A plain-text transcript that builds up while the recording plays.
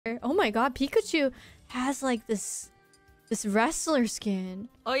Oh my god, Pikachu has like this wrestler skin.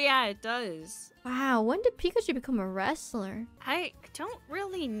 Oh yeah, it does. Wow, when did Pikachu become a wrestler? I don't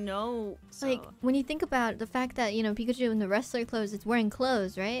really know. Like, when you think about the fact that, you know, Pikachu in the wrestler clothes, it's wearing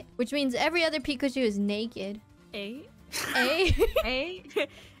clothes, right? Which means every other Pikachu is naked. A?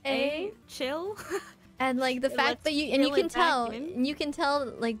 Chill? And like the fact that you can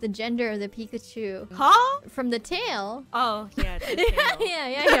tell like the gender of the Pikachu. Huh? From the tail. Oh, yeah. The tail. yeah.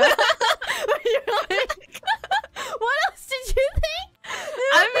 You're like, what else did you think?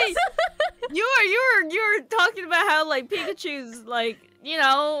 I mean, you were talking about how like Pikachu's like, you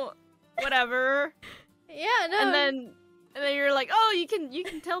know, whatever. Yeah, no. And then you're like, oh, you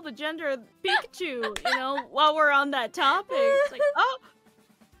can tell the gender of Pikachu, you know, while we're on that topic. It's like, oh,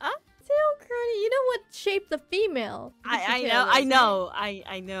 OuroKronii, you know what shape the female? I know.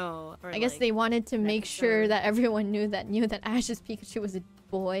 Or I guess they wanted to make sure that everyone knew that Ash's Pikachu was a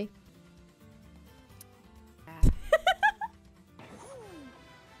boy.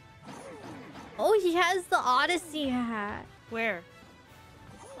 Oh, he has the Odyssey hat. Where?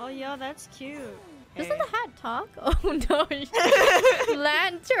 Oh yeah, that's cute. Doesn't the hat talk? Oh no,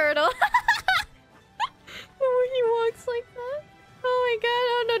 land turtle. Oh, he walks like that. Oh my god,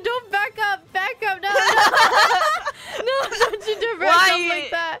 oh no, don't back up, no. No, don't you dare back up like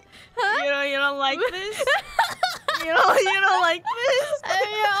that. Huh? You don't like this? you don't like this?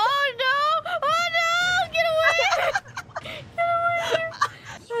 Oh no, get away. Get away.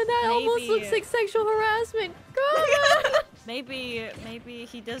 Oh, that almost looks like sexual harassment. God. Maybe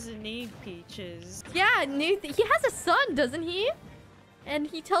he doesn't need Peaches. Yeah, he has a son, doesn't he? And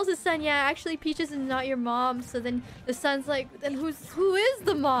he tells his son, yeah, actually Peaches is not your mom. So then the son's like, then who is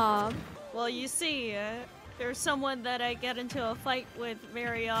the mom? Well, you see, there's someone that I get into a fight with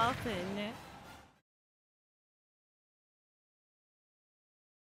very often.